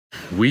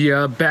We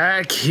are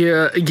back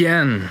here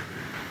again.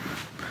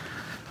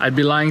 I'd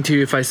be lying to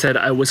you if I said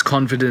I was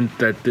confident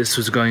that this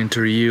was going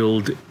to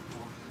yield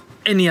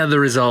any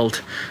other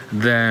result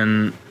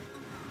than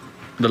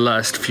the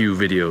last few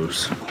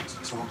videos.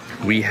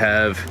 We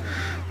have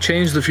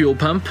changed the fuel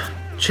pump,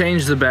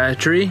 changed the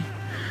battery,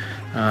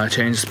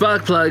 changed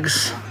spark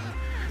plugs,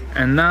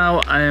 and now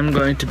I am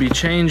going to be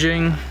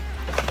changing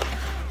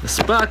the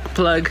spark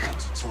plug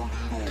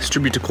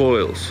distributor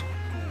coils.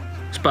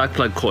 Spark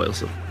plug coils,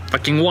 the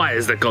fucking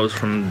wires that goes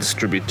from the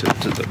distributor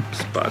to the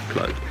spark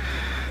plug,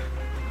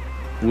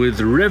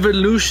 with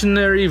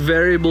revolutionary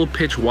variable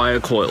pitch wire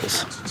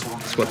coils.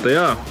 That's what they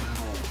are.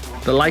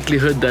 The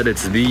likelihood that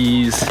it's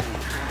these,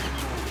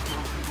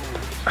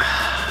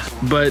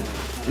 but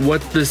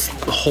what this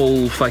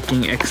whole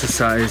fucking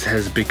exercise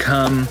has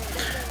become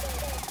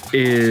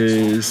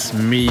is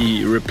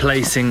me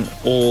replacing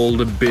all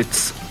the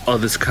bits of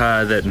this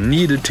car that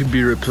needed to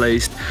be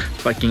replaced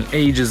fucking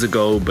ages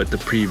ago, but the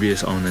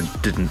previous owner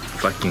didn't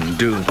fucking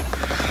do.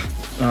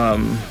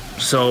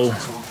 So,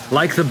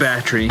 like the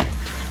battery,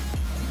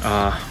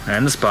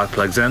 and the spark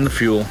plugs and the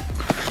fuel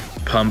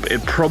pump,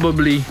 it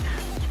probably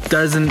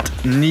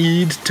doesn't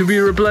need to be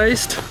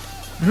replaced.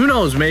 Who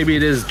knows, maybe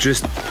it is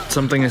just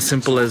something as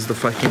simple as the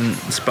fucking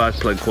spark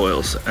plug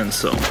coils, and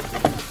so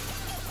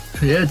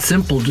yeah, it's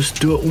simple, just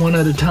do it one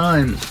at a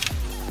time.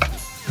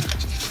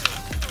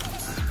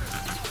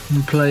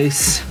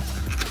 Replace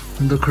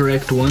the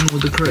correct one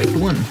with the correct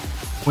one.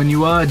 When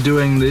you are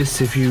doing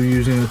this, if you're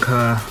using a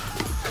car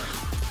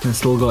that's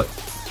still got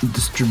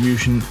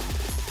distributor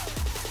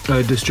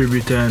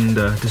and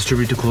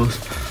distributor coils,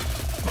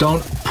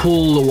 don't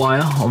pull the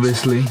wire,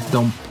 obviously.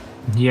 Don't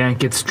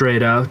yank it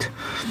straight out.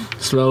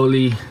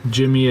 Slowly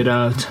jimmy it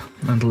out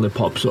until it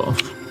pops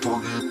off.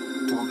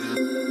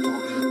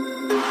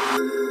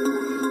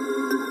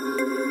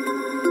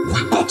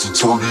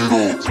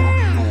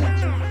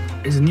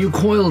 These new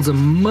coils are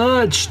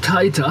much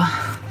tighter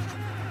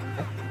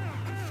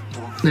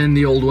than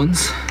the old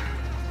ones.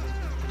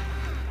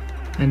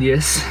 And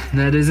yes,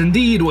 that is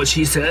indeed what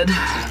she said.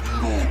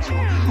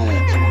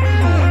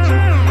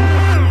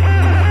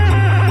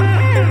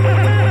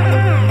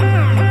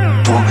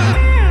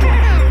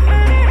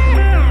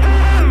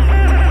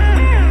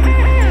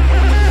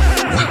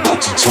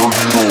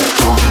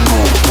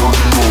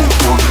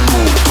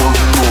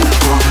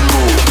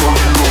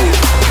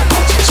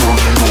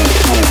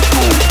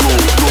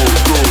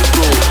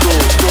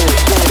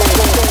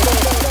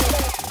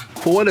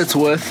 For what it's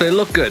worth, they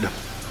look good.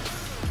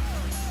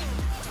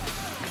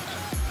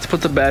 Let's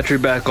put the battery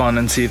back on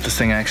and see if this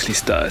thing actually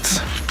starts.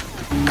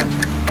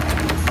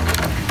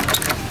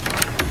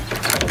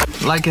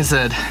 Like I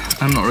said,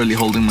 I'm not really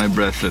holding my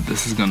breath that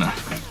this is gonna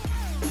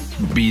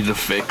be the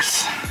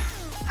fix.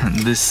 And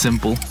this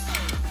simple.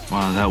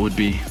 Wow, that would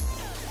be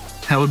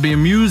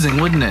amusing,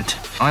 wouldn't it?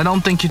 I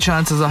don't think your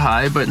chances are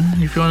high, but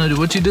if you want to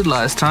do what you did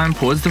last time,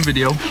 pause the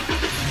video.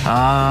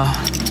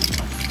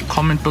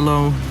 Comment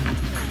below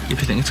if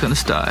you think it's gonna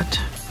start.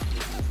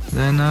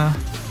 Then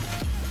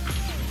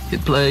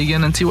hit play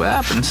again and see what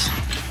happens.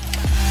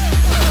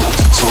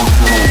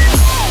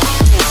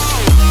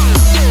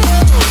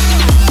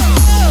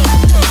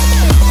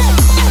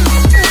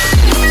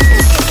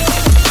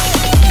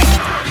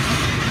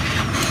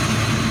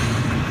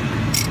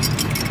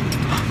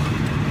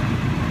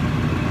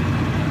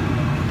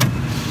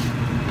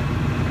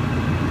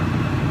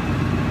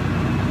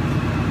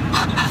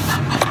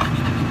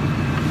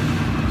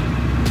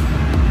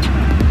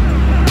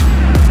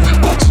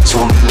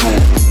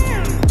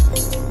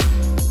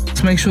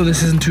 Let's make sure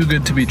this isn't too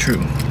good to be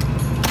true.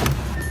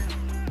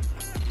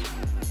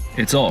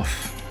 It's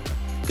off.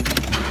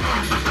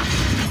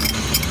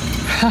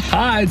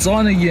 Haha, it's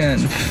on again.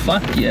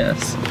 Fuck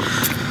yes.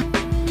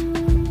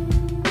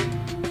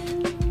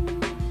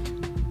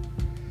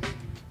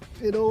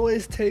 It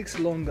always takes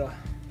longer.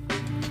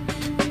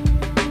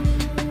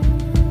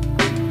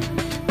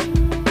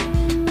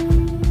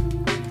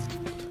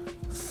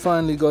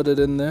 Finally got it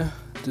in there.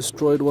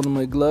 Destroyed one of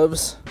my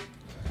gloves.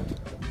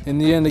 In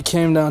the end, it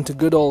came down to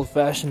good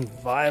old-fashioned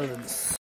violence.